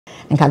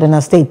And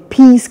Kaduna State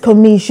Peace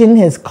Commission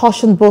has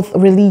cautioned both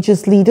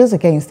religious leaders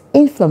against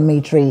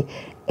inflammatory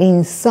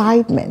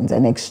incitement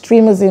and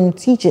extremism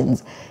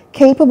teachings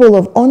capable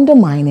of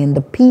undermining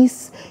the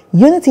peace,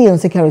 unity and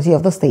security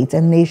of the state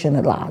and nation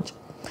at large.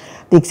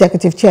 The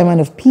executive chairman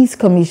of Peace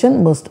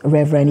Commission, Most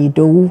Reverend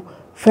Ido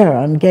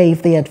Ferron,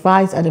 gave the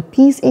advice at a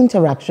peace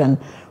interaction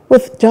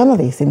with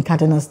journalists in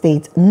Kaduna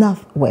State,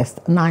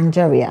 northwest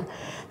Nigeria.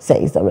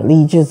 Says the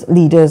religious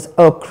leaders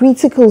are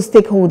critical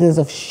stakeholders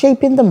of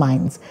shaping the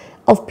minds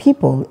of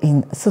people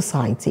in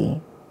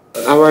society.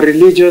 Our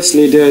religious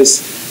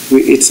leaders,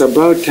 it's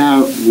about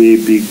time we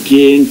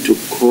begin to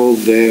call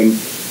them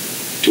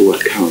to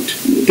account.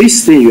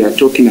 This thing you are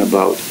talking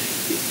about,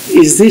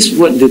 is this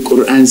what the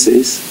Quran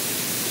says?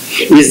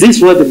 Is this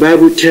what the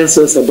Bible tells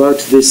us about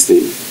this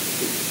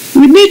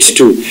thing? We need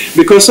to,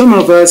 because some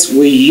of us,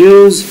 we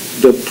use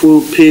the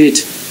pulpit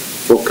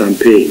for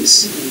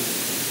campaigns.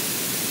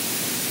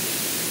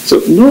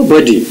 So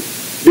nobody,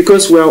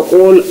 because we are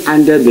all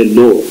under the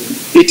law,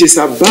 it is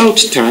about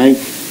time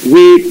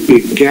we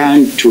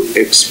began to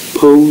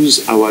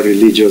expose our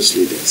religious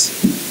leaders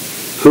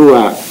who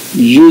are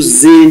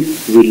using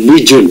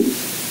religion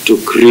to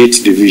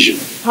create division.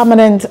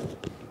 Permanent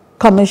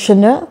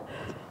Commissioner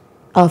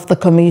of the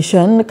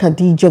Commission,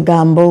 Khadija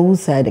Gambo,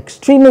 said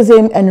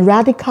extremism and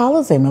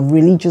radicalism of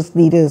religious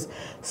leaders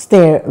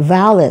stir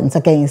violence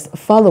against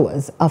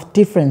followers of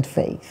different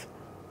faiths.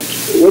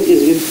 What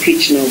is being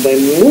preached now by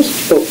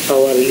most of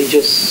our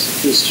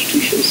religious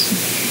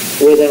institutions,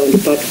 whether on the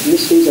part of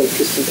Muslims and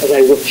Christians, as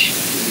I watch,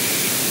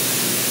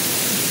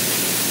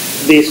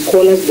 the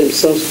scholars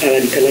themselves are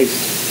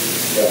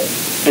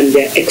radicalized and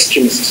they are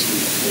extremists.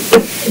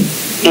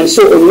 And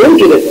so unknown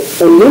to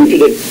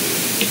them,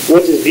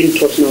 what is being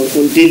taught now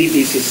on a daily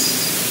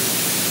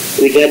basis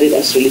regarded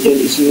as religion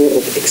is more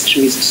of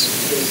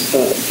extremist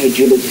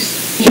ideologies.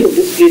 In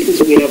these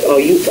places we have our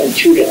youth and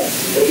children.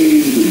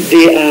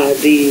 They are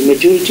the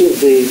majority of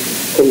the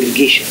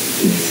congregation.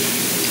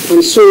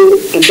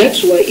 And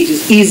that's why it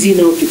is easy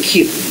now to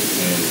kill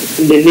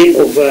in the name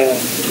of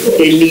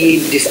any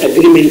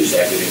disagreement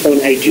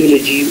on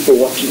ideology or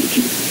what we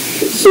do.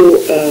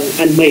 So,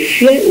 and my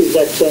fear is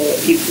that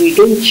if we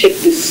don't check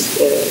this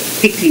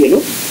quickly,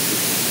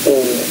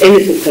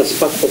 anything can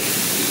spark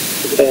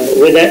off,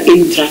 whether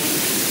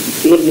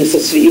not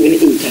necessarily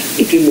even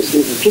between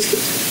Muslims and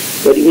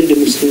Christians, but even the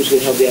Muslims will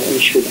have their own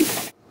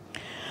shoulders.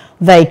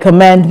 They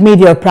commend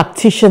media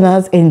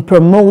practitioners in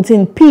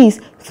promoting peace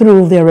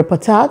through their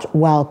reportage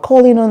while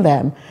calling on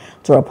them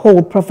to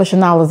uphold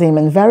professionalism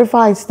and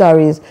verify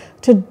stories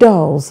to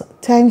dull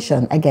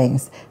tension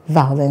against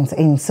violence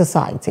in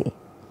society.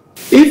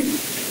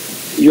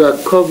 If you are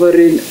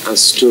covering a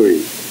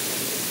story,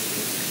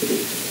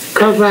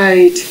 cover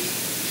it,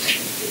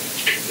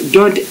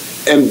 don't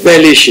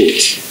embellish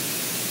it.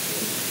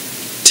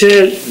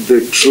 Tell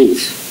the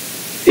truth.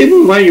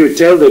 Even when you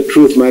tell the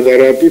truth,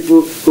 there are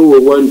people who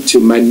will want to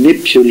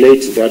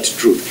manipulate that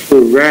truth.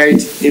 To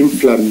write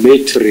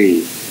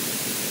inflammatory,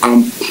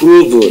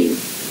 unproven,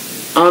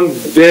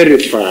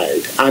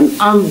 unverified, and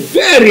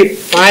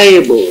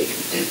unverifiable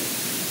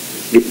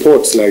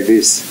reports like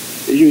this,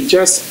 you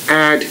just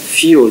add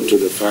fuel to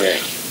the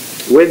fire.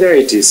 Whether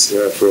it is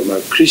from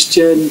a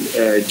Christian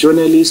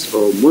journalist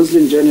or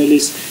Muslim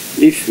journalist,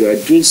 if you are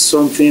doing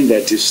something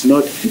that is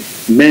not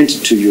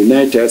meant to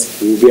unite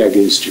us, we will be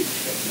against you.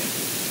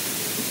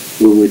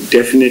 We will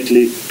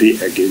definitely be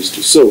against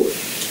you. So,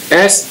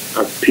 as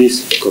a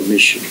peace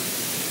commission,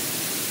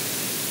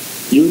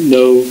 you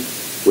know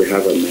we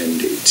have a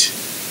mandate.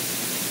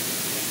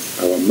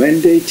 Our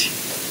mandate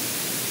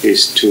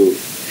is to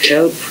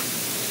help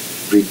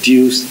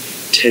reduce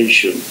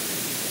tension,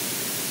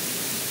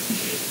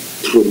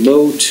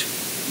 promote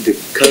the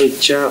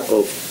culture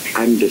of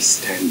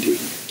understanding.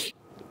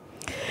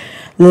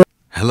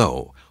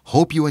 Hello,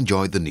 hope you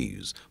enjoyed the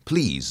news.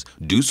 Please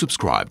do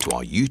subscribe to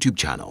our YouTube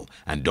channel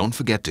and don't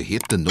forget to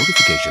hit the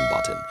notification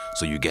button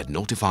so you get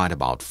notified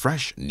about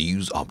fresh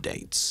news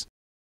updates.